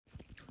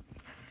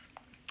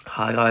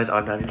Hi guys,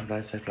 I'm Danny from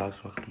Nice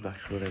Vlogs. Welcome back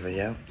to another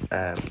video.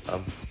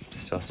 I'm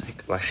still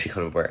sick. I'm actually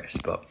kind of worse,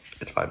 but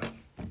it's fine.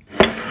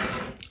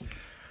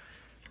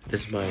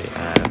 This is my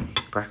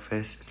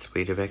breakfast. It's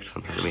Weetabix. So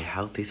I'm trying to be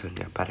healthy so I can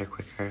get better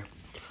quicker.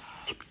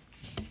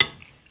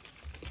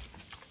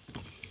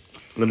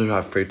 I'm gonna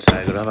have fruit today.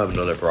 I'm gonna have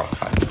another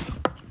broccoli.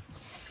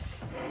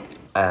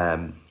 So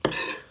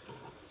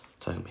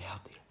I can be healthy.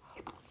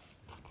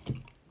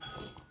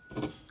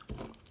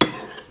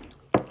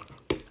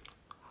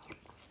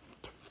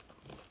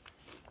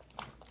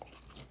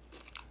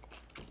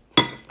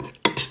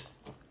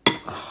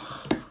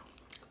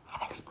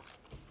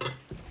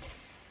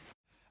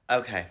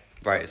 Okay,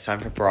 right, it's time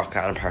for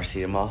broccoli and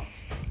paracetamol.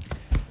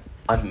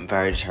 I'm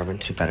very determined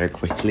to better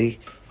quickly.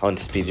 I want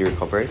a speedy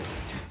recovery.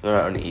 I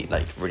don't want to eat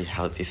like really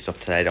healthy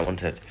stuff today. I don't want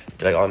to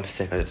be like, oh, I'm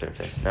sick, I deserve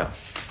this. No.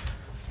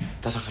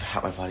 That's not going to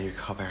help my body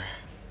recover.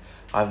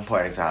 I have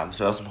important exams,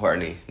 but most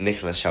importantly,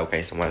 Nicola's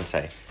showcase on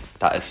Wednesday.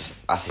 That is just,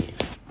 I think,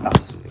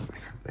 that's something I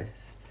can't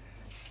miss.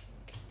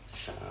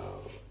 So,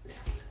 yeah,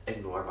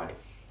 ignore my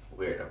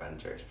weird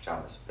Avengers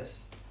pajamas for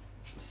this.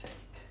 I'm sick.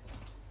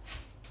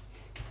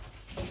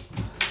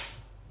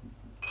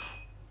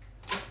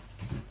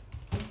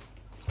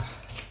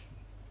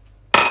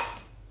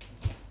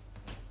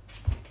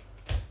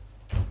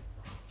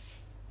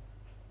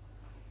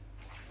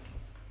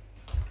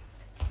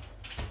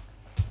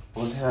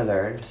 One thing I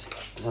learned is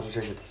how to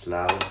drink it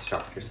slow and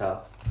distract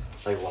yourself.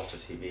 Like watch a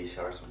TV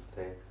show or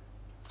something.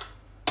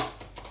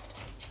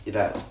 You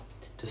know,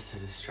 just to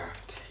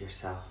distract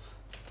yourself.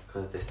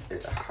 Because this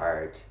is a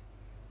hard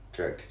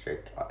drink to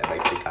drink. It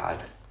makes me gag.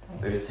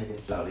 If you just take it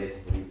slowly and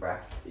take a deep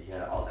breath, you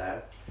get it all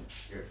out.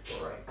 You're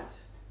great.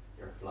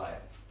 You're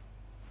flying.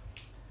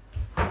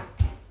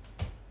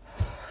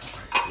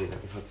 Actually,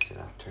 let me put this in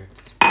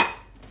afterwards.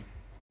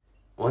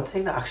 One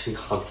thing that actually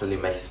constantly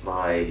makes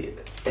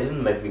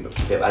isn't make me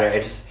feel better,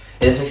 it just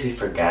makes me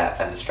forget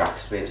and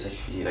distracts me. It's like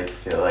you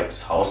feel like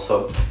just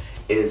wholesome.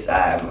 Is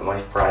my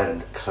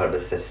friend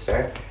Claudia's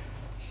sister.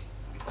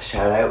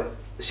 Shout out,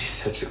 she's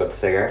such a good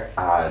singer,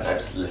 and I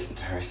just listened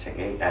to her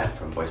singing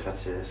from voice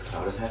messages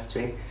Claudia sent to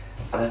me,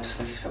 and it just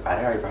makes me feel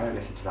better. I'd rather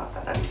listen to that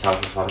than any song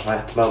on Spotify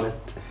at the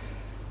moment. So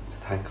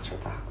thanks for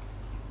that.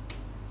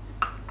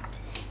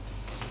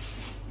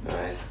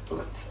 Anyways,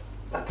 let's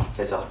let that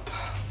fizz up.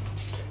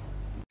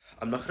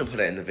 I'm not going to put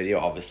it in the video,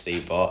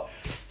 obviously, but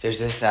there's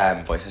this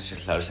voice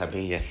message Claudia sent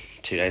me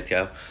 2 days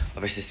ago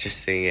of her sister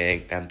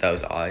singing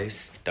Those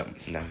Eyes.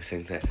 Don't know who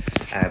sings it.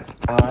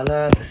 All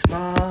of the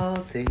small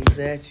things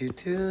that you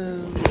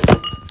do,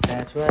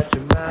 that's what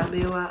remind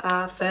me why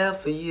I fell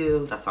for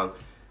you. That song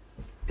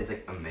is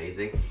like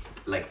amazing.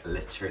 Like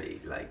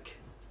literally, like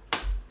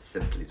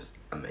simply just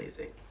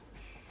amazing.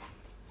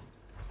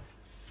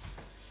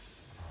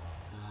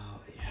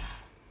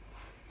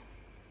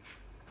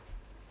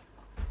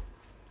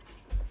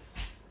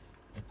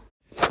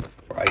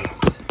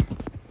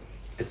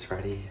 It's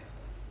ready.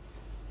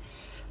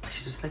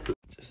 Actually, just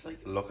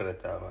look at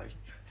it though. Like,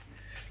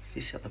 do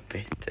you see all the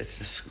bits? It's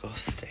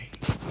disgusting.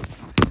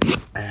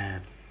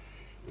 Let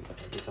me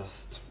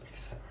just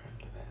mix it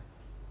around a bit.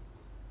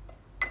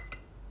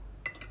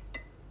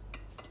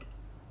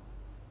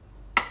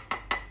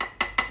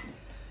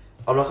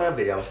 I'm not gonna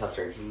video myself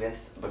drinking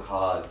this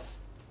because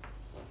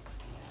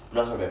I'm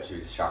not gonna be able to be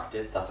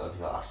distracted. That's the only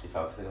thing I'm actually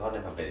focusing on.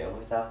 If I'm videoing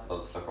myself, I'll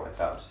just look at my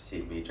phone to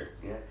see me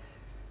drinking it.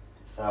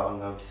 So I'm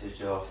going to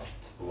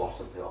just watch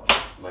something on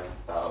my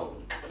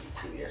phone, like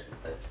TV or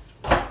something,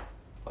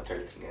 while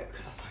drinking it,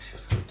 because that's actually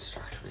what's going to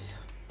distract me.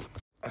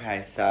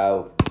 Okay,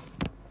 so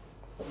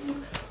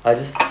I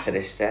just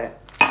finished it.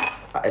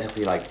 It took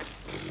me like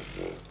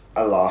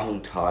a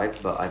long time,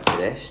 but I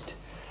finished.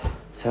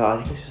 So I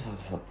think I should have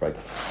some like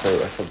fruit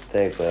or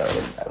something, but I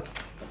don't know.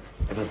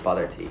 I don't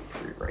bother to eat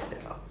fruit right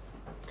now.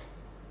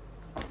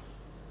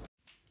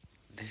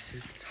 This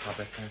is the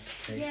tablets I have to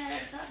take. Yeah,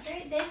 so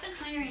they've been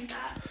hiring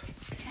that.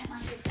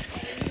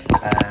 Because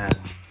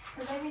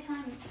every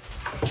time I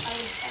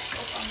was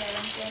up on their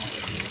LinkedIn,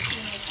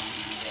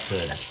 it was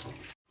good.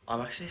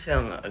 I'm actually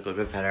feeling a good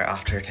bit better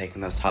after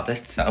taking those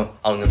tablets, so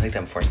I'm gonna take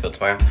them before school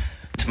tomorrow.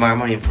 Tomorrow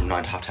morning from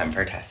 9 to half 10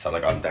 for a test, so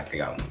like I'm definitely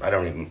going. I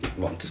don't even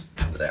want to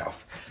have the day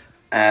off.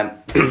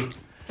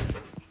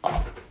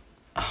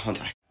 One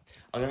sec.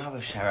 I'm gonna have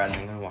a shower and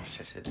I'm gonna wash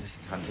it. This is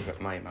time to get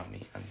my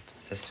mummy and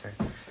sister,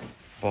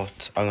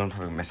 but I'm gonna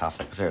probably miss half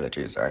it because they're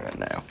literally wearing it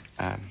now.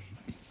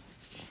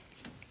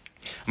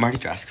 I'm already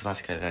dressed because I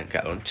have to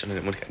get lunch and I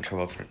didn't want to get in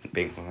trouble for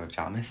being in my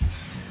pajamas.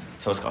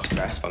 So I just got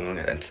dressed, but I'm going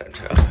to get into it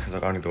because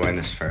I've only been wearing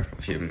this for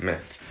a few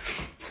minutes.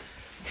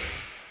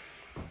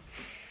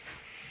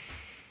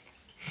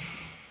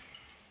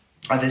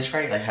 At this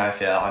rate, like how I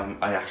feel,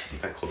 I actually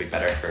think I could be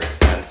better for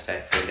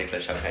Wednesday for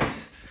Nicola's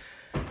showcase,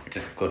 which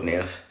is good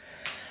news.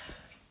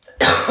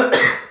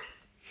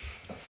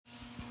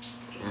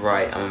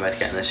 Right, I'm about to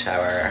get in the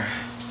shower.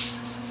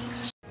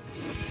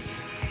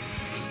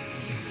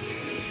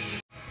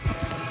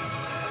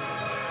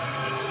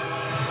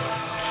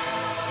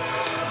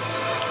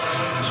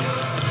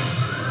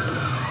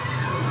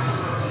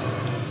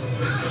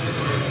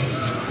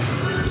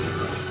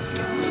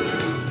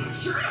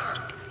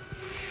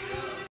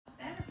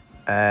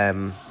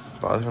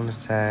 What was I gonna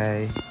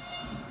say?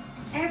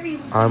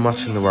 Everyone's I'm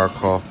watching the World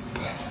Cup.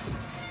 Oh,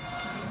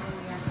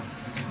 yeah.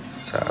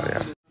 So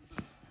yeah.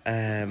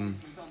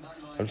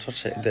 I'm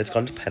touching. It's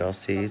gone to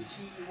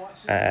penalties.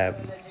 I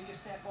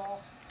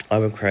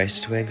want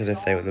Croatia to win because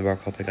if they win the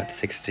World Cup, I got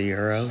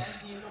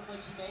 €60.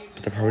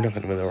 But they're probably not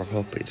going to win the World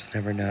Cup. But you just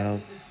never know.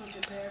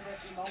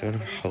 So I'm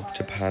gonna hope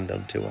Japan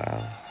don't do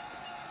well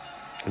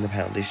in the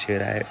penalty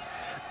shootout.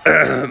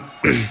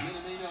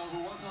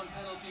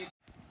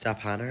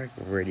 Japan are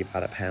really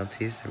bad at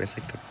penalties. They missed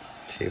like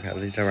 2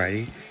 penalties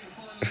already.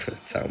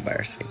 So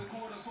embarrassing.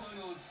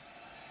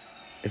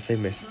 If they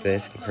miss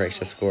this and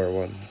Croatia score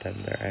 1, then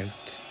they're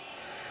out.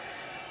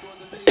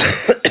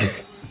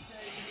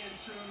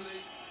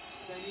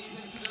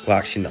 Well,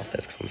 actually not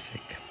this because I'm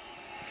sick.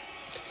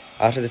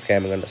 After this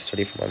game, I'm going to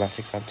study for my maths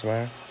exam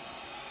tomorrow.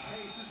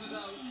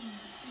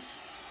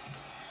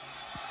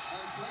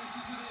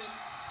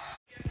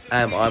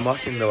 I'm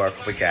watching the World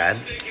Cup again.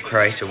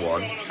 Croatia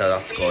won, so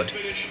that's good.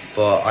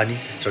 But I need to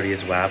study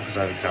as well because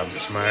I have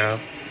exams tomorrow.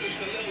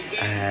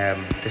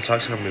 This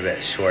vlog's going to be a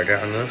bit shorter.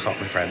 I'm going to call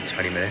my friend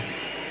 20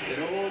 minutes.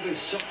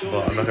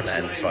 But I'm not going to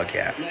end this vlog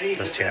yet.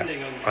 Just yet.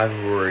 I have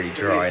really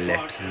dry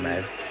lips and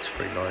mouth. It's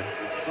really annoying.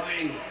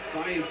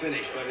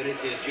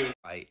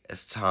 Right,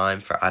 it's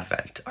time for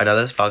Advent. I know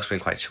this vlog's been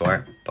quite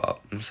short, but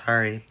I'm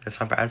sorry. It's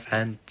time for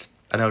Advent.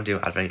 I don't do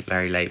Advent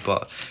very late,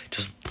 but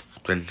just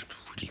didn't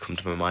really come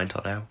to my mind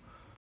till now.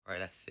 Right,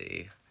 let's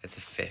see. It's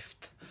the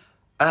 5th.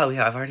 Oh,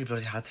 yeah, I've already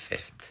bloody had the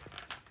 5th.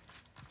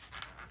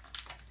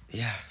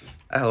 Yeah.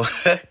 Oh.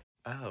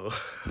 Oh.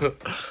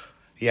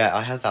 Yeah,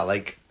 I had that,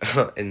 like,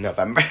 in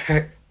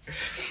November.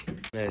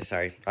 No,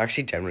 sorry.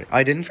 Actually, generally,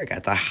 I didn't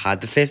forget that I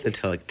had the 5th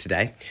until, like,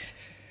 today.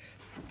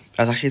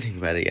 I was actually thinking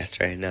about it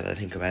yesterday. Now that I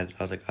think about it,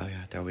 I was like, oh,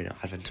 yeah, there will be no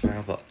Advent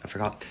tomorrow, but I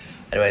forgot.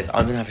 Anyways,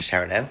 I'm going to have a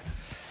shower now.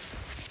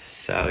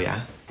 So,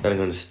 yeah. Then I'm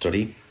going to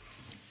study.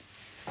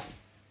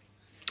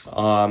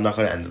 I'm not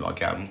going to end the vlog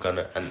yet. I'm going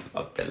to end the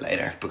vlog a bit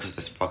later because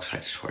this vlog's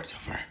quite short so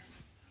far.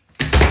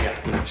 Yeah,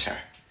 I'm going to have a shower.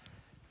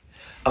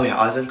 Oh, yeah,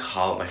 I was in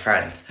call with my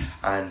friends,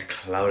 and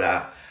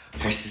Clodagh,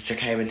 her sister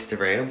came into the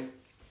room,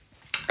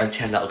 and she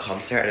had a little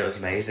concert, and it was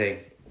amazing.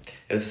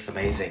 It was just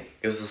amazing.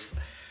 It was just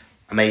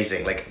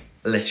amazing, like,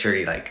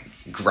 literally, like,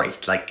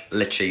 great. Like,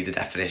 literally the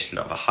definition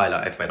of a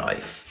highlight of my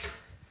life.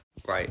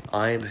 Right,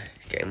 I'm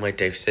getting my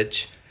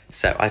dosage.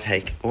 So I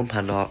take 1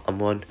 Panadol and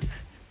 1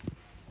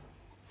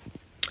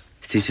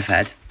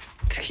 Sudafed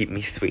to keep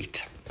me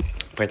sweet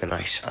for the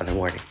night and the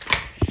morning.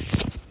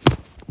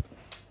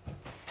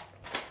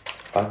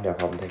 I have no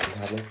problem taking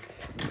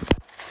tablets.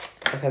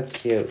 Look how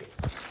cute.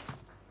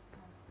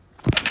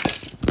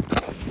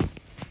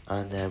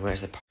 And then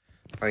where's the...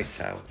 Right,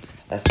 so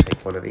let's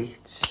take 1 of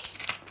each.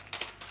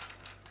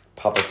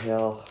 Pop a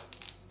pill.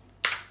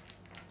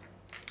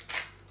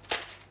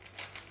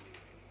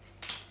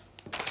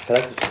 I feel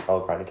like we should all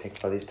granny take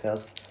 1 of these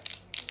pills.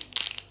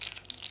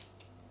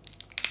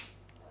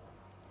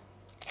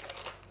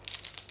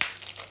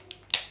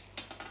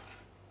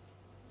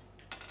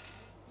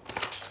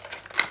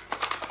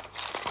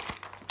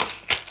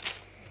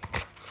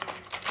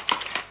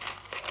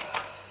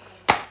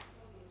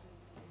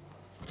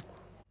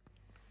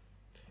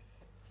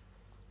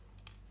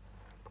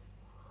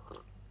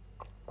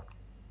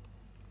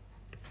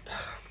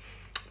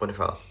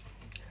 Wonderful.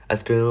 A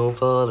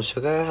spoonful of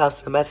sugar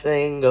helps the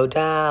medicine go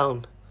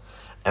down.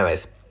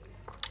 Anyways,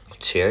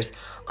 cheers.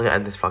 I'm gonna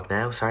end this vlog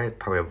now. Sorry,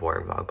 probably a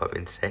boring vlog, but I've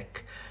been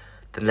sick.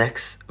 The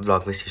next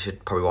Vlogmas you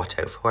should probably watch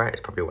out for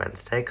is probably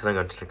Wednesday because I'm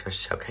going to do a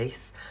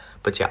showcase.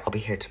 But yeah, I'll be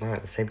here tomorrow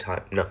at the same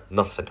time. No,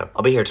 not the same time.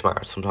 I'll be here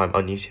tomorrow sometime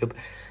on YouTube.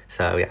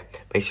 So yeah,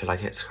 make sure to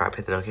like it, subscribe,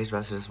 hit the notification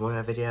bell so there's more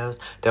videos.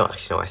 Don't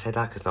actually know why I said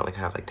that because it's not like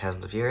I have like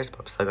thousands of viewers, but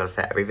I'm still going to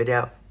say every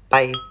video.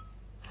 Bye.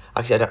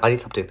 Actually, I need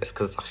to stop doing this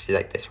because it's actually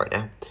like this right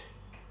now.